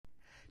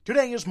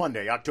Today is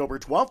Monday, October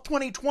 12th,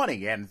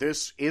 2020, and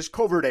this is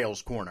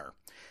Coverdale's Corner.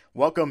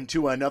 Welcome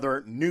to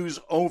another news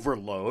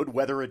overload,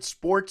 whether it's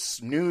sports,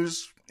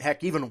 news,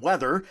 heck, even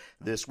weather.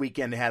 This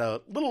weekend had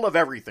a little of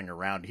everything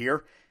around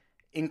here,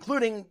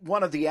 including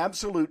one of the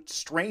absolute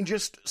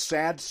strangest,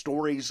 sad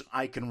stories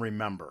I can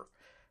remember.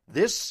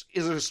 This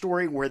is a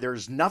story where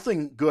there's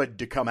nothing good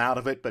to come out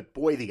of it, but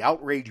boy, the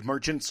outrage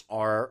merchants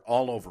are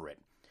all over it.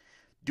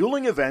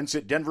 Dueling events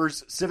at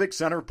Denver's Civic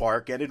Center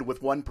Park ended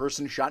with one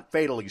person shot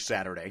fatally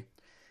Saturday.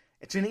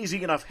 It's an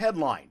easy enough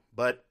headline,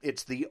 but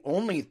it's the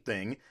only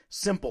thing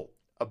simple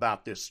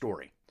about this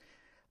story.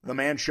 The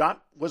man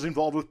shot was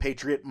involved with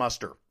Patriot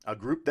Muster, a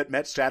group that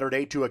met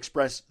Saturday to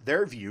express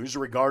their views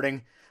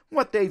regarding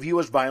what they view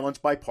as violence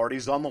by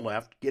parties on the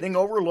left, getting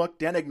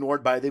overlooked and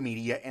ignored by the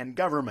media and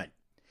government.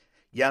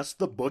 Yes,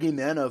 the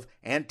boogeymen of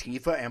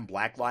Antifa and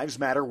Black Lives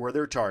Matter were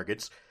their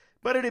targets,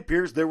 but it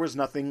appears there was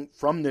nothing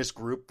from this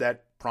group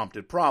that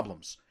prompted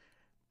problems.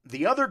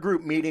 The other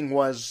group meeting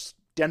was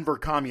Denver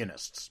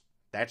Communists.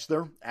 That's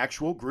their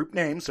actual group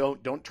name, so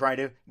don't try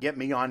to get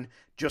me on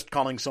just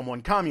calling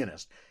someone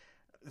communist.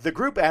 The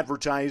group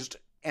advertised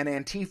an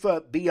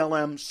Antifa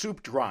BLM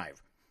soup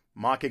drive,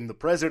 mocking the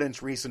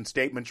president's recent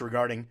statements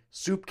regarding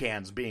soup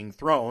cans being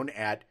thrown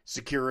at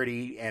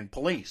security and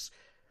police.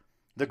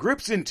 The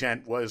group's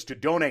intent was to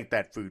donate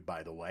that food,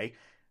 by the way.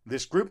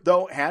 This group,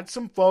 though, had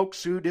some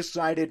folks who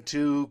decided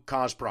to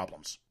cause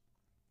problems.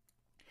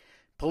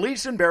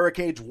 Police and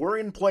barricades were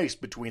in place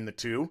between the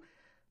two,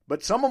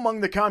 but some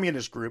among the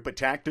communist group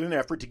attacked in an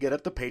effort to get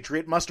at the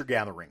Patriot Muster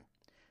gathering.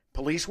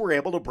 Police were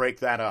able to break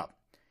that up.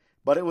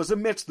 But it was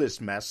amidst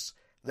this mess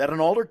that an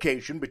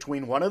altercation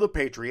between one of the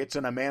Patriots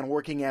and a man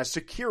working as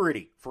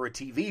security for a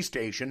TV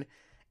station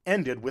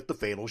ended with the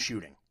fatal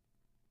shooting.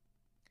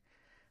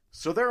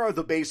 So there are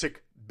the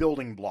basic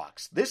building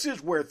blocks. This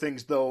is where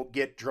things, though,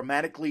 get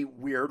dramatically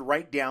weird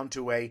right down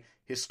to a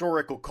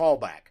historical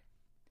callback.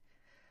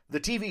 The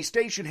TV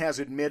station has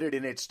admitted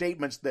in its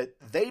statements that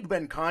they'd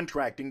been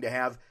contracting to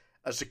have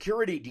a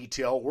security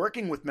detail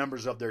working with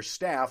members of their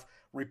staff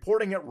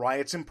reporting at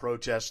riots and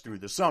protests through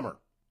the summer.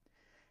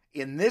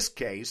 In this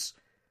case,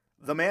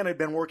 the man had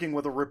been working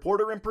with a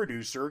reporter and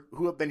producer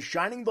who have been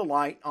shining the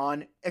light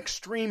on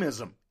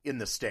extremism in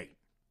the state.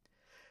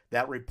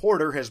 That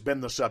reporter has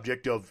been the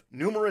subject of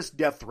numerous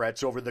death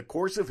threats over the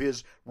course of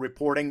his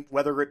reporting,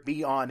 whether it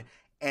be on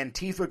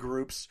Antifa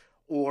groups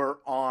or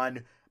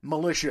on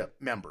militia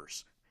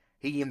members.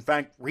 He, in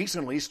fact,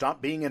 recently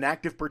stopped being an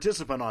active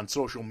participant on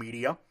social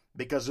media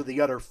because of the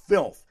utter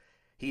filth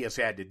he has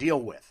had to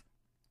deal with.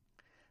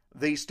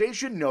 The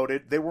station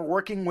noted they were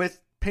working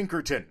with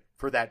Pinkerton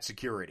for that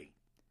security.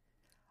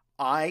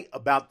 I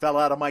about fell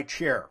out of my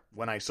chair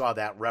when I saw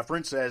that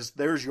reference, as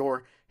there's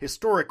your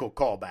historical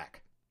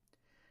callback.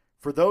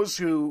 For those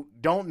who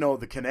don't know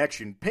the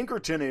connection,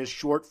 Pinkerton is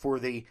short for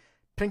the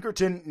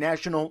Pinkerton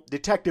National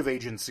Detective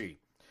Agency,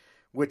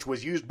 which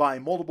was used by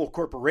multiple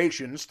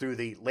corporations through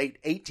the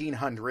late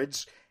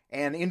 1800s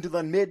and into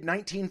the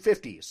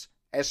mid-1950s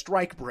as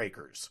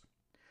strikebreakers.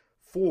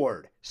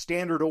 Ford,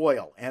 Standard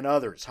Oil, and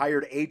others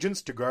hired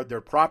agents to guard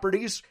their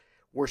properties.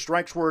 Where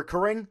strikes were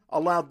occurring,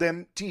 allowed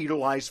them to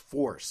utilize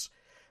force.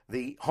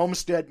 The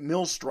Homestead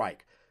Mill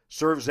strike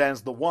serves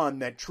as the one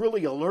that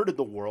truly alerted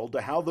the world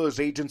to how those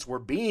agents were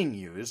being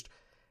used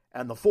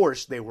and the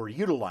force they were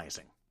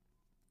utilizing.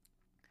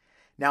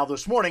 Now,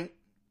 this morning,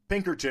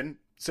 Pinkerton,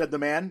 said the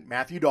man,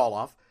 Matthew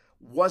Doloff,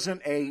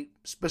 wasn't a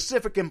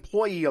specific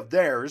employee of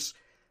theirs.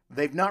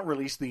 They've not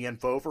released the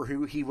info for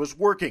who he was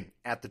working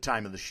at the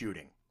time of the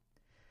shooting.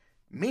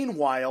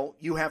 Meanwhile,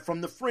 you have From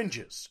the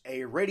Fringes,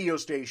 a radio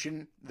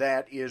station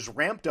that is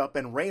ramped up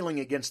and railing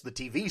against the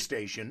TV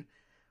station,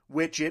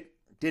 which it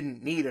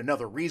didn't need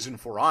another reason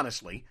for,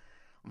 honestly.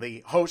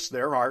 The hosts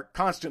there are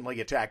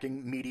constantly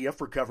attacking media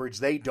for coverage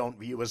they don't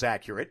view as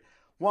accurate,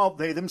 while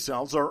they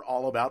themselves are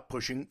all about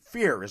pushing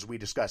fear, as we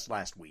discussed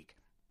last week.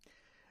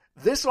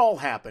 This all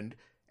happened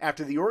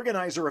after the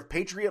organizer of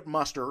Patriot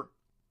Muster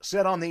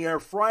said on the air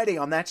Friday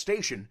on that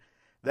station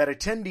that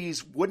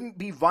attendees wouldn't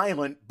be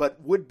violent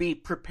but would be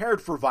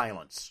prepared for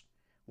violence,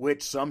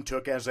 which some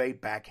took as a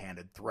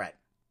backhanded threat.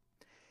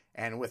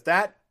 And with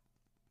that,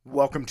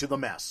 welcome to the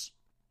mess.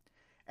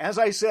 As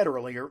I said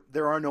earlier,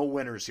 there are no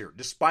winners here,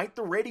 despite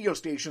the radio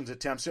station's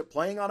attempts at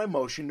playing on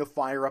emotion to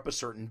fire up a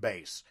certain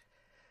base.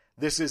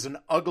 This is an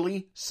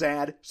ugly,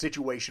 sad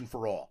situation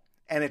for all,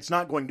 and it's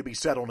not going to be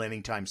settled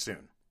anytime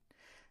soon.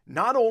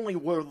 Not only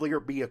will there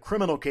be a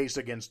criminal case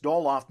against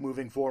Doloff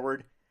moving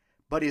forward,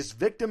 but his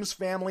victim's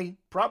family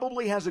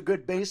probably has a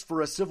good base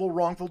for a civil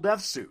wrongful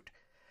death suit.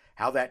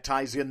 How that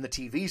ties in the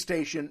TV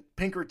station,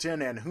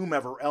 Pinkerton, and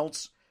whomever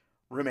else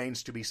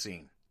remains to be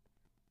seen.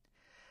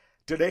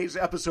 Today's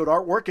episode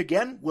artwork,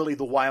 again, Willie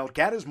the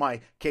Wildcat, as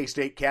my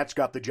K-State Cats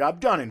got the job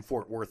done in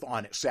Fort Worth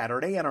on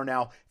Saturday and are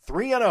now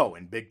 3-0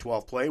 in Big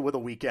 12 play with a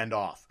weekend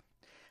off.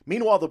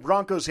 Meanwhile, the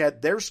Broncos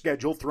had their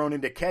schedule thrown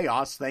into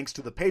chaos thanks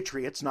to the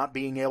Patriots not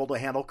being able to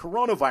handle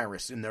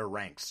coronavirus in their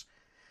ranks.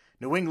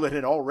 New England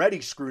had already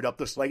screwed up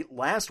the slate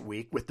last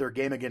week with their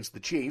game against the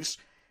Chiefs,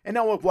 And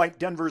now it wiped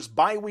Denver's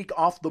bye week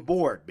off the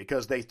board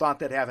because they thought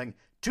that having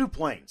two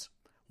planes,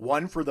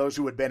 one for those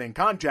who had been in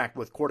contact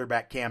with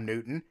quarterback Cam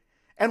Newton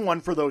and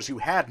one for those who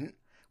hadn't,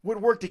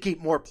 would work to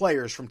keep more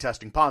players from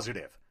testing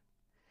positive.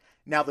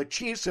 Now the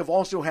Chiefs have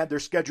also had their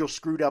schedule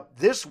screwed up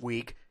this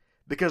week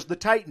because the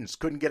Titans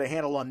couldn't get a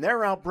handle on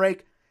their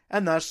outbreak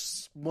and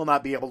thus will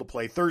not be able to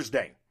play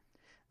Thursday.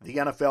 The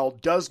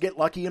NFL does get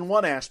lucky in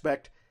one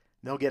aspect.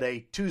 They'll get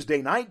a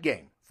Tuesday night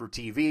game for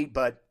TV,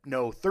 but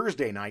no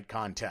Thursday night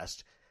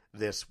contest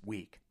this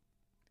week.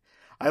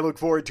 I look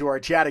forward to our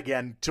chat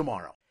again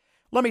tomorrow.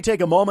 Let me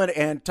take a moment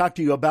and talk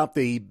to you about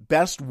the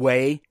best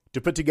way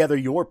to put together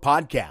your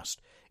podcast.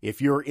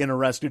 If you're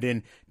interested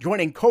in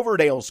joining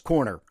Coverdale's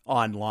Corner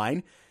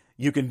online,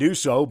 you can do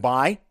so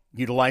by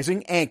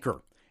utilizing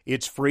Anchor.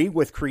 It's free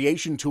with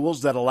creation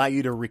tools that allow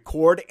you to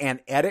record and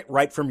edit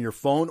right from your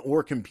phone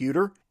or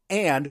computer,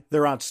 and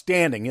they're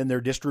outstanding in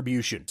their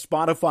distribution.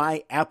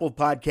 Spotify, Apple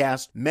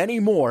Podcasts, many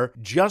more,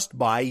 just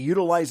by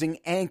utilizing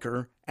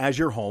Anchor as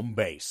your home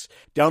base.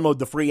 Download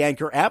the free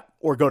Anchor app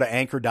or go to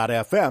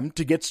anchor.fm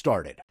to get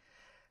started.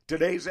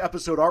 Today's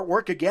episode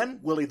artwork, again,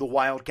 Willie the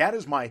Wildcat,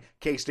 as my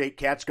K-State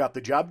Cats got the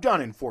job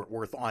done in Fort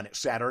Worth on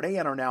Saturday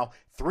and are now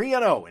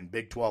 3-0 in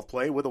Big 12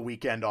 play with a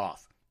weekend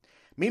off.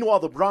 Meanwhile,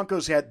 the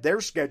Broncos had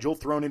their schedule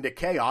thrown into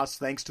chaos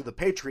thanks to the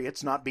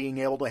Patriots not being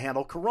able to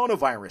handle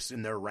coronavirus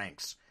in their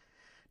ranks.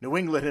 New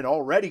England had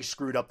already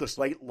screwed up the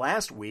slate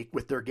last week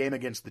with their game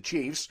against the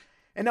Chiefs,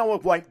 and now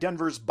have wiped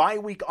Denver's bye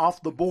week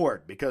off the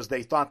board because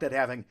they thought that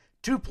having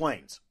two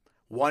planes,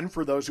 one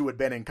for those who had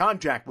been in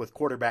contact with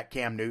quarterback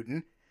Cam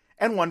Newton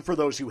and one for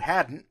those who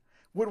hadn't,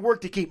 would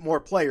work to keep more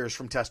players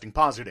from testing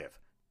positive.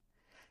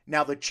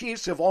 Now the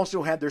Chiefs have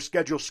also had their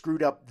schedule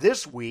screwed up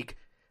this week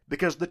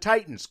because the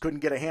Titans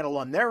couldn't get a handle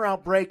on their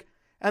outbreak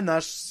and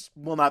thus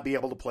will not be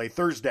able to play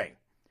Thursday.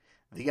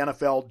 The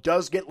NFL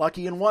does get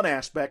lucky in one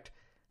aspect.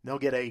 They'll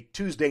get a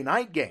Tuesday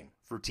night game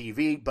for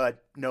TV,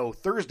 but no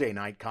Thursday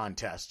night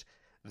contest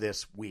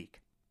this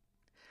week.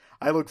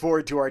 I look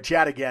forward to our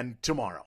chat again tomorrow.